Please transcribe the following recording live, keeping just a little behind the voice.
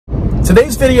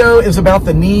Today's video is about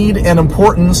the need and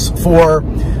importance for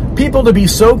people to be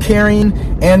so caring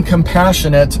and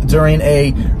compassionate during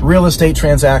a real estate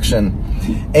transaction.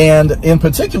 And in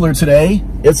particular today,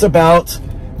 it's about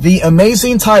the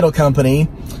amazing title company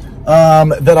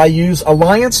that I use,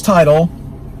 Alliance Title,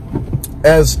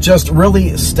 has just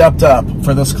really stepped up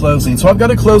for this closing. So I've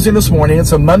got a closing this morning.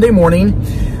 It's a Monday morning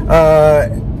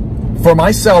for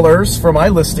my sellers, for my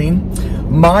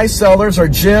listing. My sellers are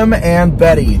Jim and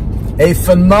Betty, a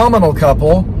phenomenal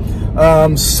couple.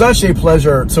 Such a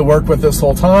pleasure to work with this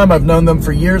whole time. I've known them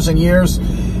for years and years.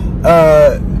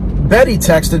 Betty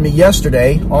texted me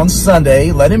yesterday on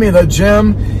Sunday, letting me know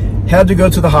Jim had to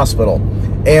go to the hospital.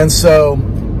 And so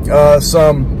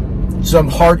some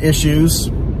heart issues,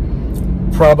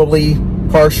 probably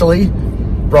partially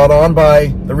brought on by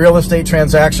the real estate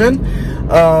transaction,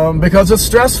 because it's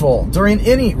stressful during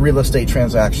any real estate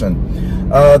transaction.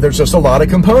 There's just a lot of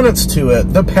components to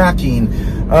it. The packing,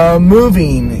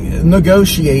 moving,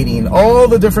 negotiating, all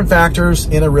the different factors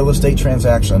in a real estate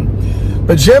transaction.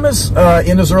 But Jim is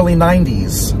in his early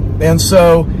 90s, and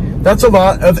so that's a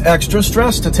lot of extra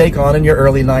stress to take on in your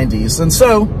early 90s. And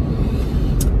so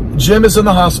Jim is in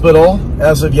the hospital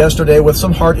as of yesterday with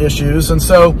some heart issues, and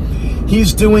so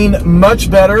he's doing much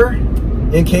better,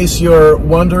 in case you're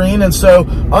wondering. And so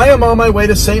I am on my way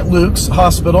to St. Luke's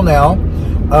Hospital now.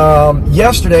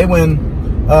 Yesterday when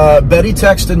Betty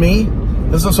texted me,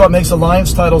 this is what makes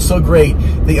Alliance Title so great.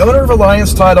 The owner of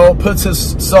Alliance Title puts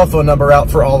his cell phone number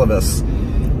out for all of us,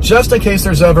 just in case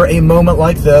there's ever a moment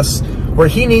like this where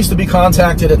he needs to be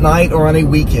contacted at night or on a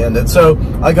weekend. And so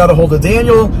I got a hold of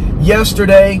Daniel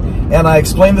yesterday, and I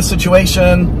explained the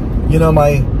situation. You know,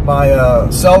 my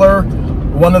seller,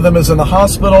 one of them is in the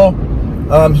hospital.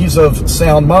 He's of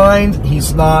sound mind.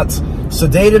 He's not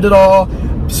sedated at all.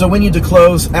 So we need to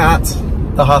close at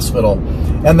the hospital.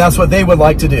 And that's what they would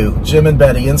like to do, Jim and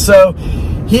Betty. And so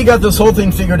he got this whole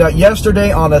thing figured out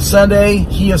yesterday on a Sunday.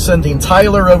 He is sending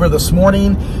Tyler over this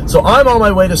morning. So I'm on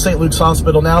my way to St. Luke's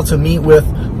Hospital now to meet with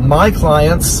my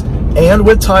clients and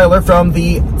with Tyler from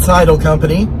the title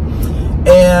company.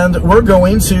 And we're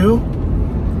going to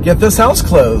get this house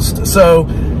closed. So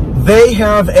they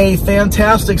have a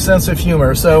fantastic sense of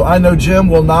humor. So I know Jim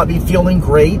will not be feeling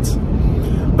great,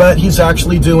 but he's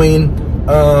actually doing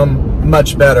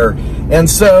much better. And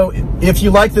so if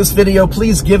you like this video,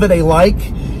 please give it a like,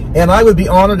 and I would be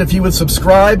honored if you would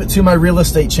subscribe to my real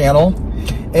estate channel.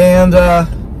 And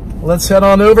let's head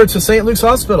on over to St. Luke's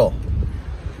Hospital.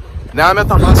 Now I'm at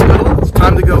the hospital. It's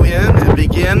time to go in and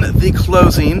begin the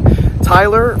closing.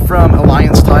 Tyler from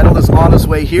Alliance Title is on his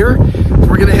way here. So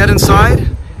we're gonna head inside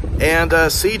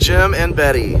and see Jim and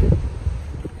Betty.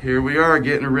 Here we are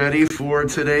getting ready for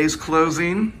today's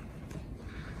closing.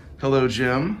 Hello,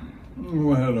 Jim.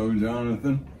 Well, hello,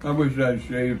 Jonathan. I wish I'd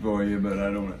shave for you, but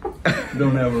I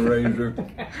don't have a razor.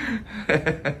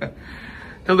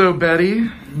 Hello, Betty.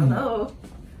 Hello.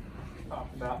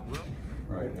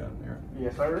 Right down there.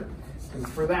 Yes, sir. And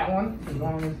for that one, as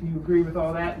long as you agree with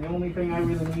all that, the only thing I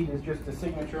really need is just a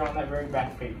signature on that very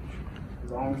back page.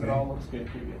 As long as it all looks good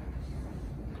to you.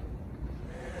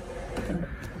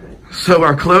 So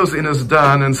our closing is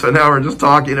done, and so now we're just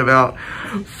talking about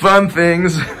fun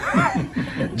things.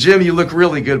 Jim, you look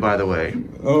really good, by the way.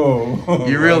 Oh,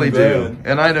 you really do.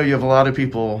 And I know you have a lot of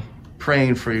people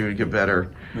praying for you to get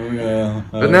better. Oh, yeah.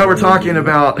 But now we're talking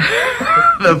about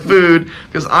the food,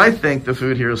 because I think the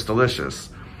food here is delicious.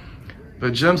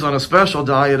 But Jim's on a special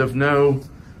diet of no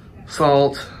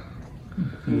salt,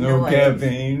 no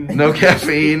caffeine, no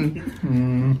caffeine,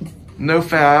 no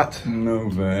fat, no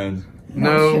fat,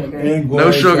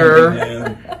 no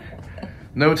sugar,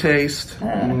 no taste.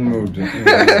 No taste.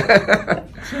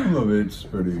 Some of it's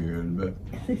pretty good, but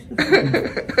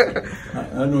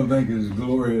I don't think it's as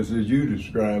glorious as you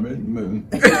describe it. But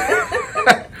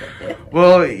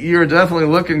well, you're definitely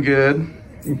looking good,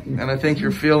 and I think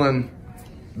you're feeling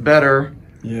better.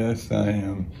 Yes, I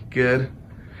am. Good.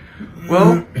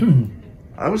 Well,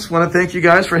 I just want to thank you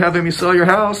guys for having me sell your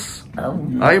house. Oh.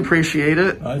 I appreciate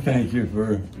it. I thank you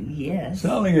for Yes.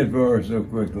 selling it for us so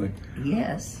quickly.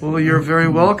 Yes. Well, you're very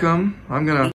welcome. I'm going to